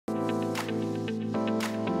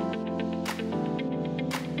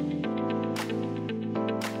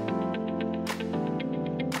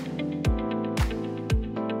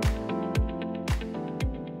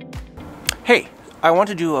I want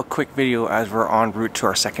to do a quick video as we're en route to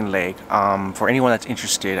our second leg. For anyone that's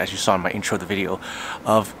interested, as you saw in my intro of the video,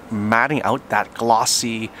 of matting out that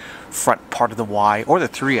glossy front part of the Y, or the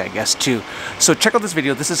 3 I guess too. So check out this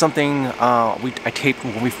video. This is something I taped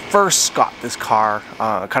when we first got this car,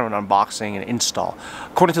 kind of an unboxing and install.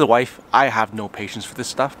 According to the wife, I have no patience for this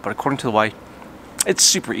stuff, but according to the wife, it's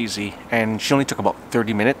super easy, and she only took about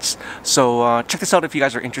 30 minutes. So check this out if you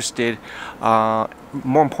guys are interested.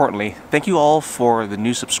 More importantly, thank you all for the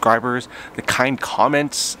new subscribers, the kind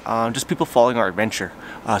comments, just people following our adventure.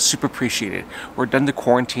 Super appreciated. We're done the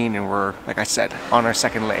quarantine and we're, like I said, on our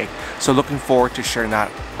second leg. So looking forward to sharing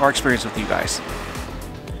our experience with you guys.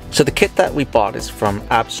 So the kit that we bought is from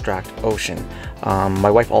Abstract Ocean.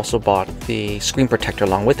 My wife also bought the screen protector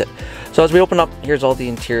along with it. So as we open up, here's all the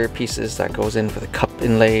interior pieces that goes in for the cup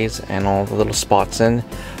inlays and all the little spots in.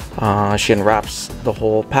 She unwraps the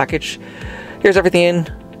whole package. Here's everything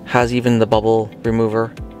in, has even the bubble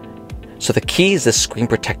remover. So the key is this screen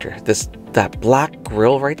protector, that black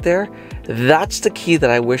grill right there. That's the key that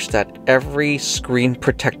I wish that every screen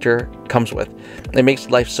protector comes with. It makes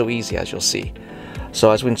life so easy, as you'll see.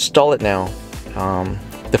 So as we install it now,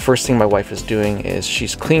 the first thing my wife is doing is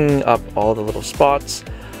she's cleaning up all the little spots.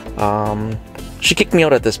 She kicked me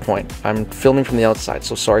out at this point. I'm filming from the outside,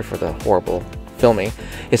 so sorry for the horrible filming.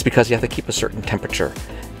 It's because you have to keep a certain temperature,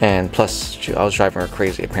 and plus I was driving her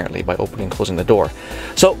crazy apparently by opening and closing the door.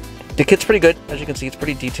 So the kit's pretty good. As you can see, it's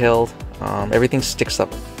pretty detailed. Everything sticks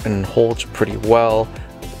up and holds pretty well.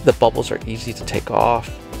 The bubbles are easy to take off,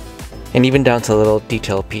 and even down to little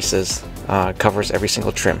detail pieces. Covers every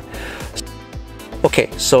single trim. Okay,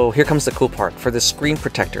 so here comes the cool part. For the screen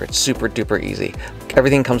protector, it's super duper easy.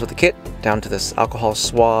 Everything comes with the kit, down to this alcohol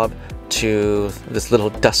swab, to this little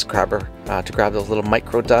dust grabber to grab those little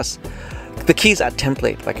micro dusts. The key's at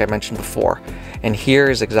template, like I mentioned before. And here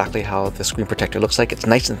is exactly how the screen protector looks like. It's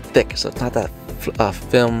nice and thick, so it's not that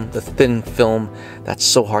the thin film that's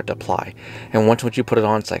so hard to apply. And once you put it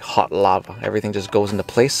on, it's like hot lava. Everything just goes into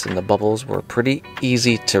place, and the bubbles were pretty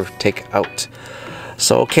easy to take out.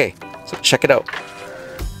 So okay, so check it out.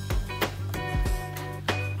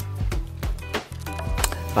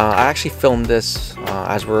 I actually filmed this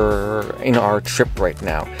as we're in our trip right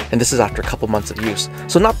now, and this is after a couple months of use.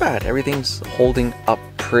 So not bad, everything's holding up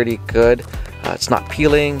pretty good. It's not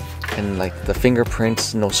peeling, and like the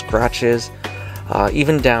fingerprints, no scratches.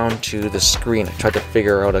 Even down to the screen, I tried to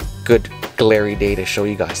figure out a good glary day to show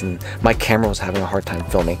you guys, and my camera was having a hard time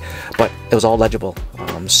filming, but it was all legible.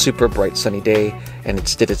 Super bright sunny day, and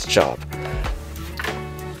it did its job.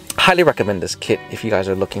 Highly recommend this kit if you guys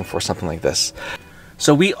are looking for something like this.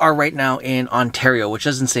 So we are right now in Ontario, which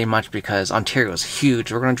doesn't say much because Ontario is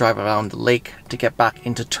huge. We're going to drive around the lake to get back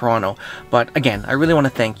into Toronto. But again, I really want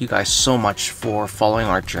to thank you guys so much for following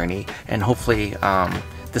our journey, and hopefully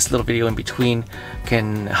this little video in between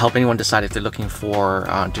can help anyone decide if they're looking for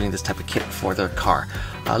doing this type of kit for their car.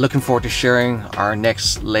 Looking forward to sharing our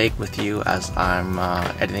next leg with you as I'm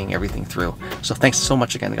editing everything through. So thanks so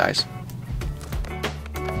much again, guys.